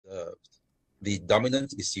the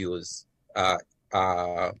dominant issues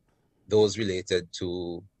are those related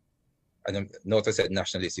to, and note I said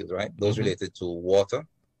national issues, right? Those related to water,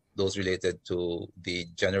 those related to the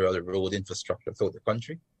general road infrastructure throughout the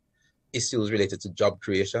country, issues related to job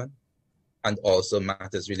creation, and also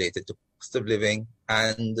matters related to cost of living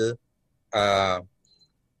and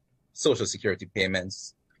social security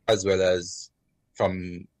payments, as well as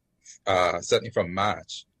from certainly from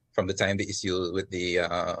March, from the time the issue with the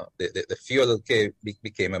fuel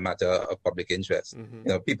became a matter of public interest.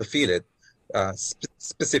 People feel it,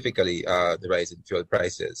 specifically the rise in fuel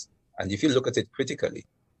prices. And if you look at it critically,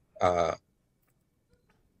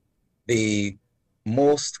 the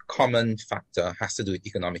most common factor has to do with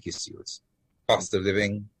economic issues, cost of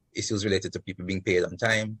living, issues related to people being paid on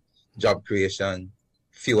time, job creation,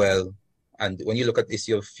 fuel. And when you look at the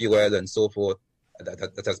issue of fuel and so forth,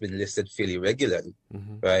 that has been listed fairly regularly,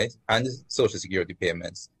 right? And social security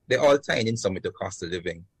payments, they're all tied in some with the cost of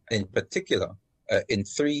living. In particular, in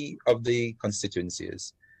 3 of the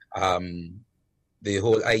constituencies, the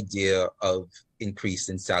whole idea of increase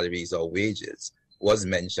in salaries or wages was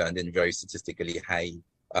mentioned in very statistically high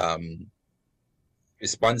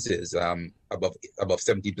responses, above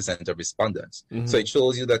 70% of respondents. So it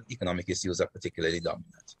shows you that economic issues are particularly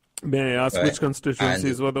dominant. May I ask which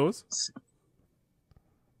constituencies were those?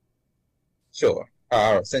 Sure.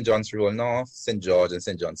 St. John's Rural North, St. George, and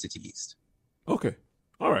St. John City East. Okay.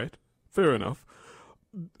 All right. Fair enough.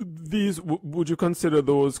 These, would you consider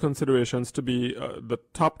those considerations to be the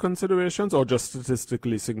top considerations or just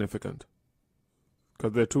statistically significant?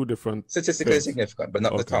 Because they're two different Statistically things. significant, but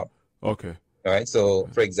not the top. Okay. All right. So,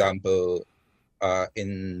 for example,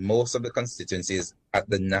 in most of the constituencies at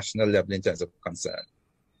the national level in terms of concern,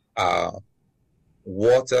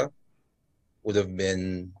 water would have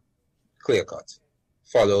been clear-cut,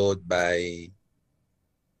 followed by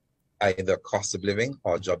either cost of living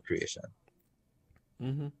or job creation,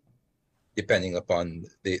 depending upon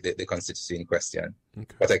the constituency in question.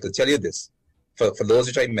 Okay. But I could tell you this, for those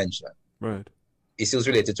which I mentioned, Right. issues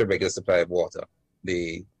related to regular supply of water,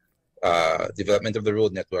 the development of the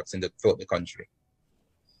road networks throughout the country,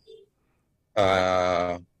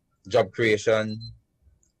 job creation,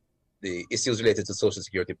 the issues related to social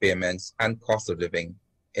security payments and cost of living,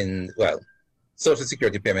 social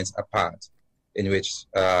security payments apart, in which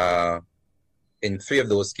in 3 of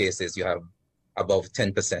those cases you have above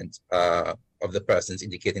 10% of the persons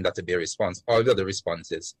indicating that to be a response. All the other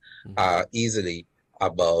responses are easily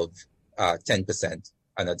above 10%,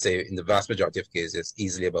 and I'd say in the vast majority of cases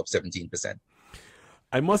easily above 17%.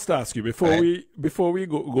 I must ask you before we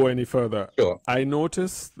go any further. Sure. I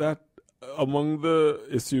noticed that among the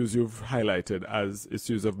issues you've highlighted as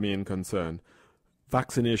issues of main concern,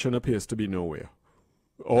 vaccination appears to be nowhere,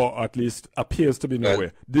 or at least appears to be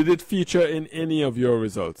nowhere. Did it feature in any of your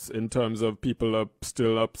results in terms of people are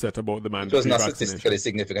still upset about the mandatory vaccination? It was not statistically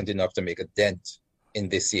significant enough to make a dent in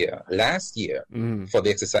this year. Last year, for the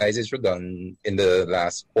exercises were done in the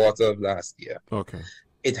last quarter of last year,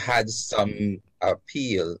 it had some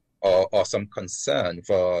appeal or some concern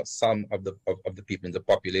for some of the people in the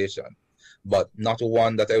population, but not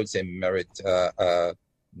one that I would say merit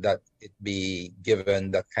that it be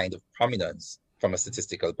given that kind of prominence from a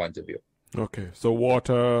statistical point of view. Okay, so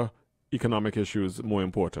water, economic issues more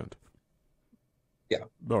important. Yeah.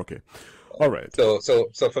 Okay. All right. So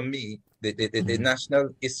for me, the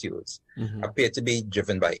national issues appear to be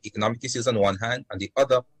driven by economic issues on one hand, and the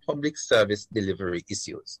other public service delivery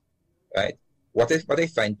issues. Right. What I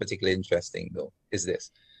find particularly interesting though is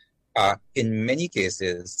this: in many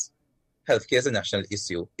cases, healthcare as a national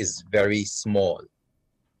issue is very small.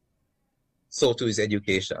 So too is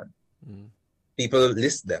education. People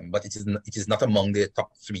list them, but it is not among their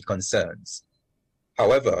top 3 concerns.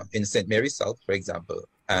 However, in St. Mary's South, for example,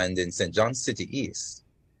 and in St. John's City East,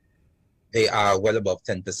 they are well above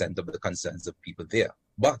 10% of the concerns of people there.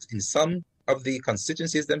 But in some of the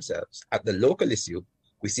constituencies themselves, at the local issue,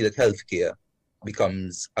 we see that healthcare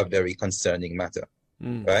becomes a very concerning matter,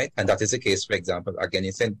 right? And that is the case, for example, again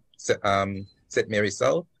in St. Mary's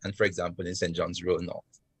South, and for example in St. John's Rural North.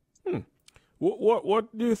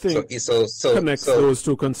 What do you think connects those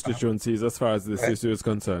two constituencies as far as this issue is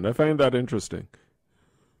concerned? I find that interesting.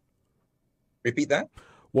 Repeat that?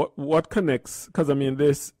 What connects? Because I mean,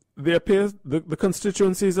 they appear the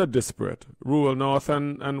constituencies are disparate. Rural North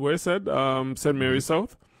and where you said St. Mary's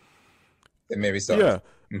South. St. Mary's South. Yeah,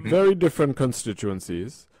 very different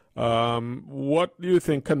constituencies. What do you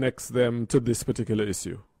think connects them to this particular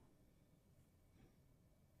issue?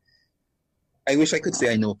 I wish I could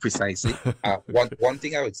say I know precisely. One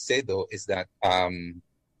thing I would say though is that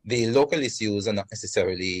the local issues are not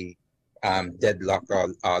necessarily deadlock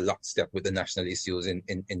or lockstep with the national issues in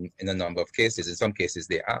a number of cases. In some cases,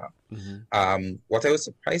 they are. What I was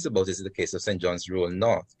surprised about is the case of St. John's Rural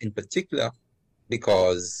North, in particular,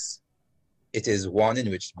 because it is one in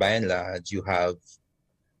which, by and large, you have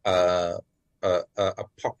a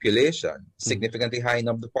population, significantly high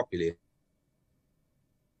number of population.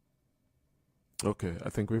 Okay, I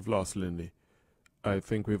think we've lost Linley.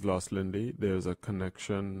 There's a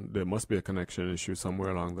connection. There must be a connection issue somewhere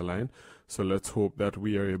along the line. So let's hope that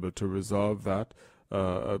we are able to resolve that.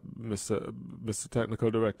 Mr. Technical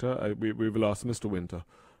Director, we've lost Mr. Winter.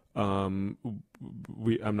 I'm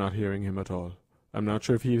not hearing him at all. I'm not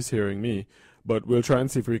sure if he's hearing me, but we'll try and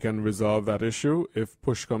see if we can resolve that issue. If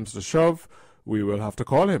push comes to shove, we will have to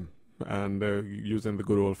call him. And using the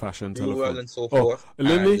good old-fashioned telephone. And so forth.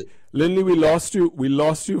 Linley, we lost you. We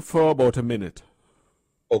lost you for about a minute.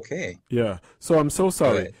 Okay. Yeah. So I'm so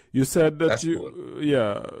sorry. Right. You said that That's cool.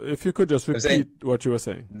 Yeah. If you could just repeat what you were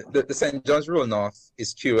saying. The St. John's Rural North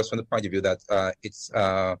is curious from the point of view that its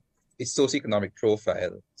socioeconomic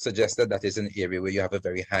profile suggested that it's an area where you have a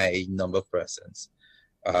very high number of persons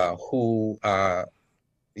who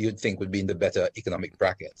you'd think would be in the better economic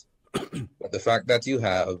bracket. But the fact that you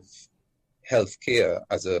have healthcare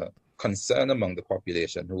as a concern among the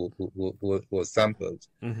population who was sampled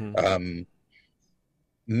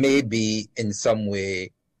may be in some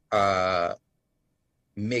way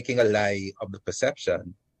making a lie of the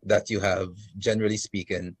perception that you have, generally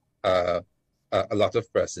speaking, a lot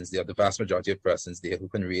of persons there, the vast majority of persons there who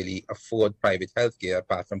can really afford private healthcare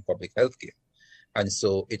apart from public healthcare. And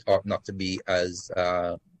so it ought not to be as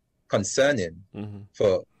concerning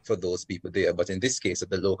for those people there. But in this case, at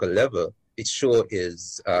the local level, it sure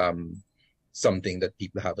is something that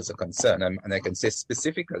people have as a concern. And I can say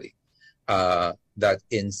specifically that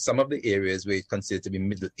in some of the areas where it's considered to be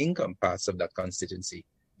middle income parts of that constituency,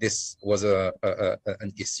 this was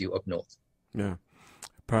an issue of note. Yeah.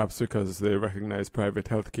 Perhaps because they recognize private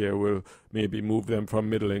healthcare will maybe move them from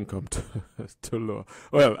middle income to low.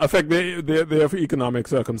 Well, affect their economic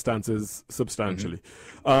circumstances substantially.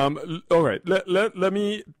 All right, let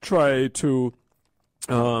me try to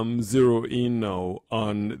zero in now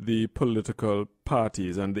on the political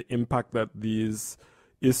parties and the impact that these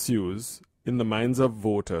issues in the minds of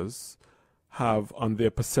voters have on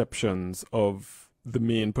their perceptions of the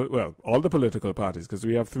main, all the political parties, because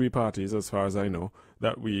we have three parties, as far as I know,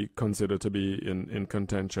 that we consider to be in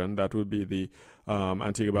contention. That would be the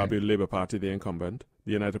Antigua-Barbuda Labour Party, the incumbent,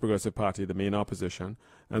 the United Progressive Party, the main opposition,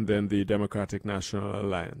 and then the Democratic National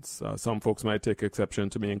Alliance. Some folks might take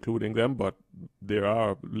exception to me including them, but there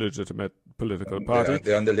are legitimate political parties.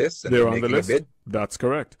 They're on the list. They're on the list. That's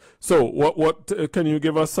correct. So, what can you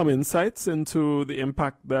give us some insights into the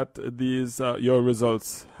impact that these your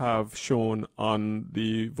results have shown on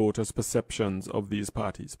the voters' perceptions of these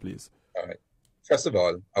parties, please? All right. First of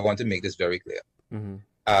all, I want to make this very clear.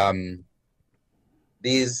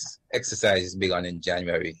 These exercises began in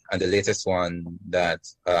January, and the latest one that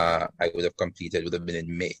I would have completed would have been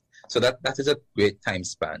in May. So that is a great time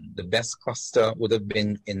span. The best cluster would have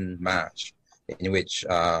been in March, in which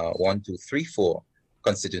 4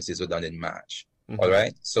 constituencies were done in March. All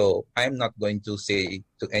right. So I'm not going to say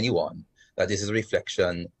to anyone that this is a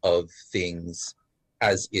reflection of things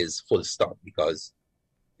as is, full stop, because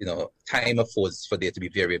time affords for there to be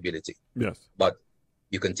variability. Yes. But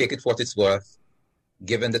you can take it for what it's worth,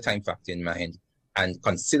 given the time factor in mind, and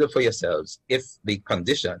consider for yourselves if the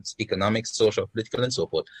conditions, economic, social, political, and so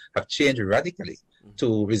forth, have changed radically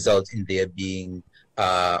to result in there being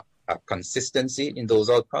a consistency in those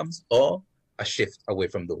outcomes or a shift away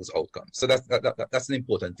from those outcomes. So that's an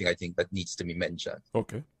important thing, I think, that needs to be mentioned.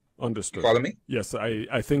 Okay, understood. You follow me? Yes,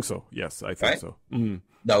 I think so. Yes, I think so.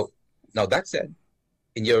 Now that said,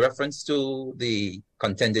 in your reference to the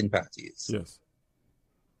contending parties, yes,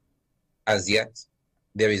 as yet,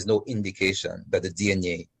 there is no indication that the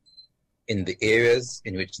DNA in the areas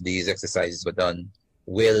in which these exercises were done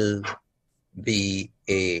will be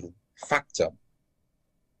a factor.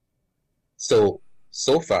 So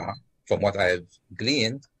far, from what I've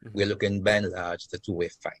gleaned, we're looking by and large at a two-way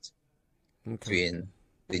fight between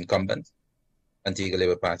the incumbent Antigua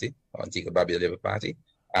Labour Party, or Antigua-Barbuda Labour Party,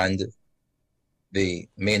 and the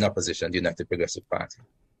main opposition, the United Progressive Party.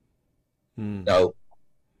 Now,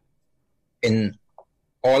 in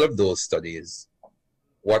all of those studies,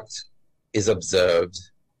 what is observed,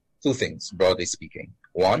 two things, broadly speaking.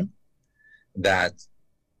 One, that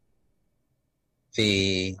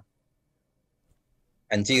the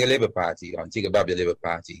Antigua Labour Party, or Antigua-Barbuda Labour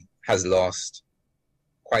Party, has lost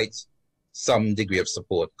quite some degree of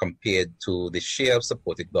support compared to the share of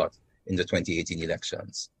support it got in the 2018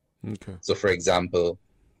 elections. Okay. So, for example,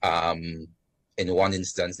 in one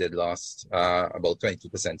instance, they lost about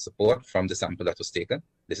 22% support from the sample that was taken.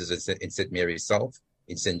 This is in St. Mary's South.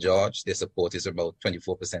 In St. George, their support is about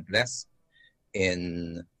 24% less.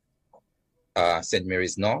 In St.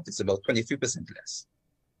 Mary's North, it's about 23% less.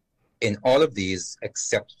 In all of these,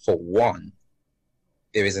 except for one,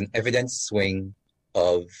 there is an evident swing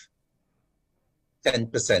of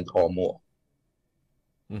 10% or more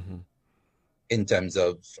in terms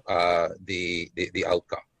of the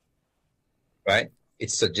outcome, right?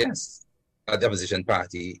 It suggests that the opposition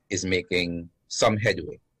party is making some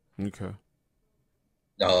headway. Okay.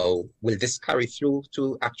 Now, will this carry through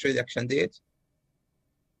to actual election date?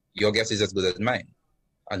 Your guess is as good as mine.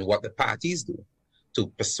 And what the parties do to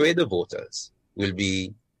persuade the voters will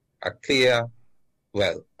be a clear,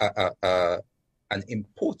 well, an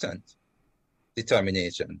important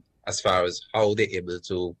determination as far as how they're able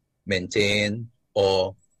to maintain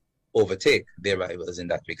or overtake their rivals in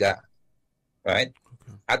that regard, right?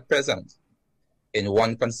 Okay. At present, in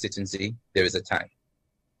one constituency, there is a tie.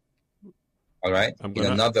 All right? In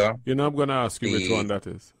another... I'm going to ask you which one that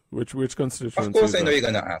is. Which constituency? Of course I know you're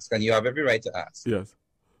going to ask, and you have every right to ask. Yes.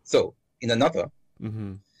 So, in another,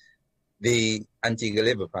 the Antigua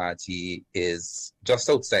Labour Party is just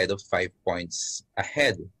outside of 5 points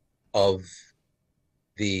ahead of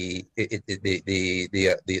the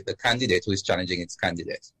candidate who is challenging its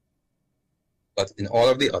candidate. But in all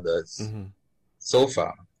of the others, so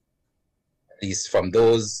far, at least from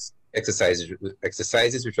those exercises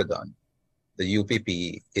which were done, the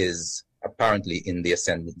UPP is apparently in the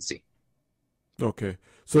ascendancy. Okay.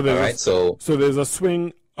 So there's there's a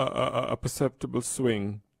swing, a perceptible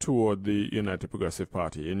swing toward the United Progressive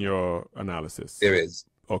Party in your analysis. There is.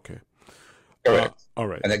 Okay. Correct. All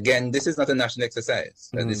right. And again, this is not a national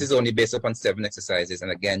exercise. This is only based upon 7 exercises,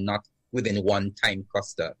 and again, not within one time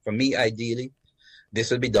cluster. For me, ideally,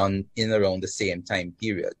 this will be done in around the same time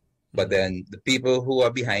period. But then the people who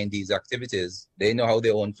are behind these activities, they know how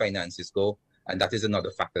their own finances go, and that is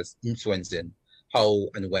another factor influencing how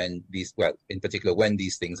and when these, well, in particular, when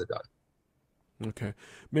these things are done. Okay.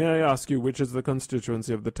 May I ask you, which is the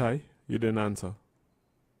constituency of the tie? You didn't answer.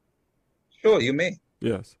 Sure, you may.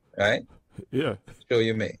 Yes. Right? Yeah. Sure,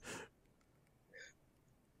 you may.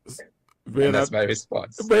 And that's my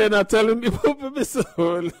response. But you're not telling me,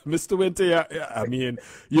 Mr. Winter, I mean,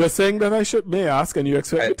 you're saying that I may ask, and you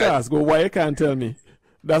expect me to ask. Well, why you can't tell me?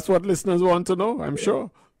 That's what listeners want to know, I'm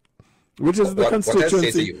sure. Which is the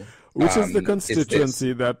constituency? Which is the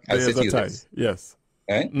constituency that there's a tie? Yes.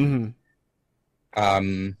 Right?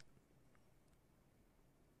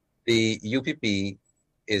 The UPP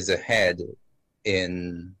is ahead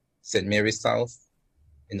in St. Mary's South,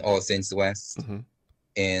 in All Saints West,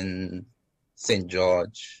 in St.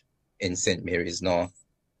 George, in St. Mary's North,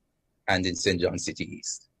 and in St. John City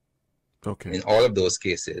East. Okay. In all of those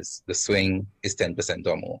cases, the swing is 10%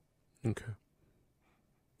 or more. Okay.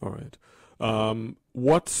 All right.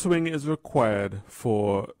 What swing is required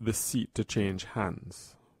for the seat to change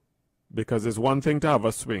hands? Because it's one thing to have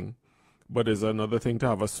a swing, but it's another thing to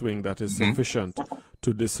have a swing that is sufficient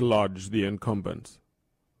to dislodge the incumbent.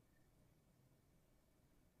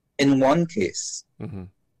 In one case,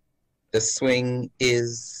 the swing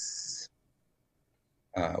is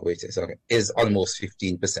almost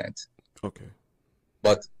 15%. Okay.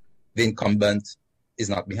 But the incumbent is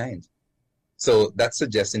not behind. So that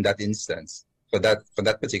suggests in that instance, for that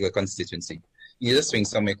particular constituency, you need to swing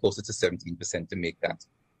somewhere closer to 17% to make that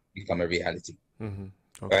become a reality. Okay.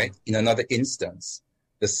 Right? In another instance,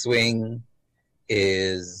 the swing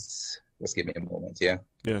is, just give me a moment here.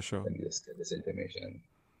 Yeah, sure. Let me just get this information.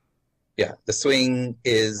 Yeah, the swing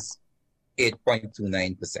is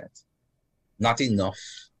 8.29%. Not enough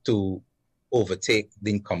to overtake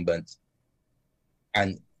the incumbent.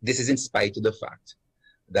 And this is in spite of the fact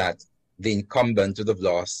that the incumbent would have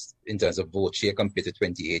lost in terms of vote share compared to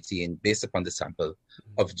 2018 based upon the sample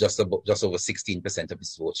of just over 16% of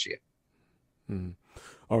his vote share.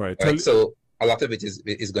 All right. So a lot of it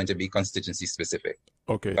is going to be constituency specific.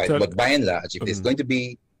 Okay. Right? But by and large, if there's going to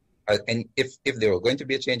be, and if there were going to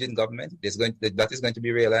be a change in government, that is going to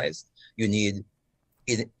be realized, you need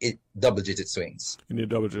double-digit swings. You need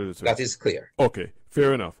double-digit swings. That is clear. Okay,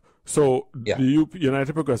 fair enough. So the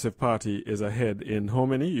United Progressive Party is ahead in how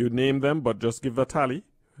many? You name them, but just give a tally,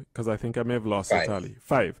 because I think I may have lost the tally.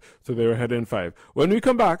 5. So they're ahead in 5. When we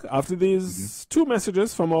come back, after these 2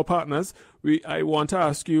 messages from our partners, I want to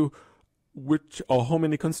ask you which or how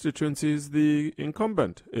many constituencies the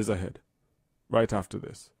incumbent is ahead right after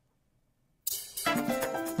this.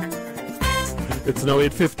 It's now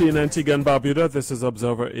 8:15 Antigua and Barbuda. This is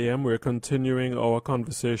Observer AM. We're continuing our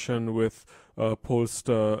conversation with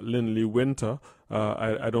Pollster Linley Winter.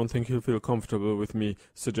 I don't think he'll feel comfortable with me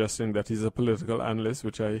suggesting that he's a political analyst,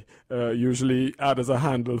 which I usually add as a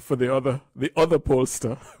handle for the other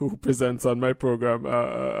pollster who presents on my program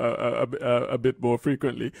a bit more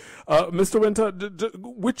frequently. Mr. Winter,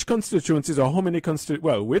 which constituencies or how many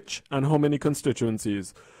which and how many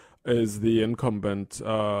constituencies is the incumbent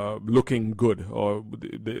looking good, or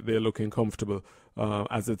they're looking comfortable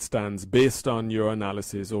as it stands, based on your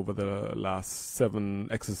analysis over the last 7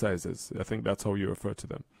 exercises? I think that's how you refer to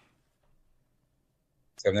them.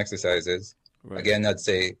 7 exercises. Right. Again,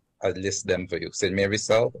 I'd list them for you. St. Mary's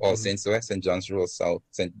South, All Saints West, St. John's Rural South,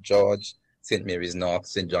 St. George, St. Mary's North,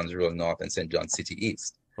 St. John's Rural North, and St. John's City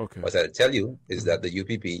East. Okay. What I'll tell you is that the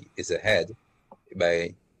UPP is ahead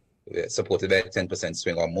by supported by a 10%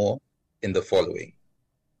 swing or more in the following: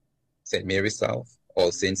 St. Mary's South,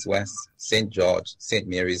 All Saints West, St. George, St.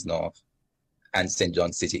 Mary's North, and St.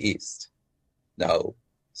 John's City East. Now,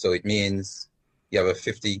 so it means you have a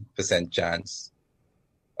 50% chance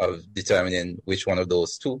of determining which one of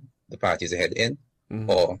those two the party is ahead in,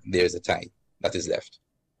 or there's a tie that is left.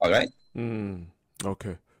 All right?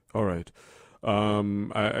 Okay. All right.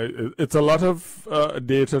 It's a lot of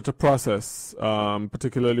data to process,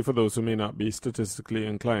 particularly for those who may not be statistically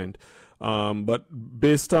inclined. But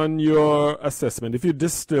based on your assessment, if you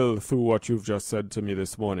distill through what you've just said to me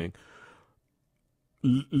this morning,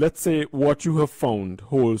 let's say what you have found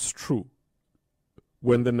holds true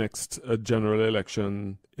when the next general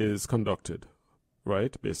election is conducted,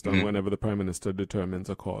 right? Based on whenever the Prime Minister determines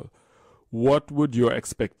a call. What would your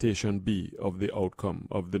expectation be of the outcome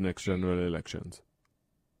of the next general elections?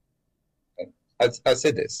 I'll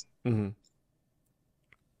say this. I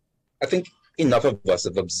think enough of us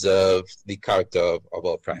have observed the character of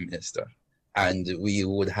our Prime Minister, and we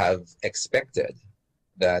would have expected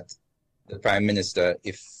that the Prime Minister,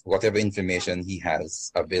 if whatever information he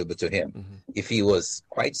has available to him, if he was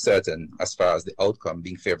quite certain as far as the outcome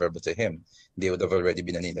being favorable to him, there would have already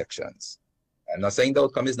been an elections. I'm not saying the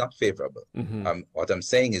outcome is not favorable. What I'm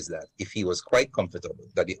saying is that if he was quite comfortable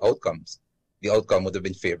that the outcome would have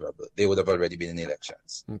been favorable, there would have already been an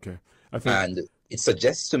elections. Okay. And it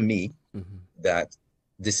suggests to me that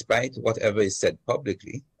despite whatever is said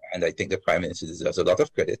publicly, and I think the Prime Minister deserves a lot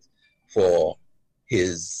of credit for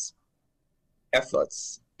his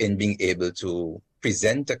efforts in being able to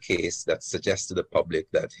present a case that suggests to the public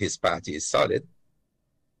that his party is solid,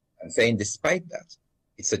 I'm saying despite that,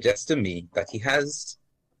 it suggests to me that he has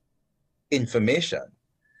information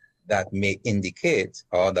that may indicate,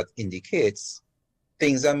 or that indicates,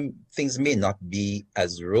 things may not be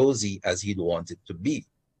as rosy as he'd want it to be.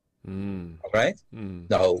 All right?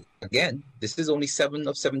 Now, again, this is only 7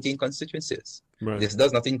 of 17 constituencies. Right. This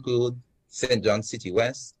does not include St. John's City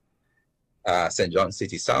West, St. John's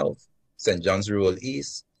City South, St. John's Rural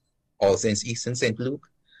East, All Saints East and St. Luke,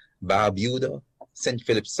 Barbuda, St.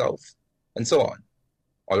 Philip's South, and so on.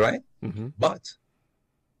 All right? But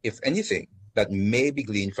if anything that may be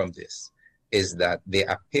gleaned from this is that there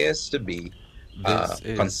appears to be a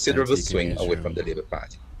considerable swing away from the Labour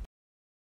Party.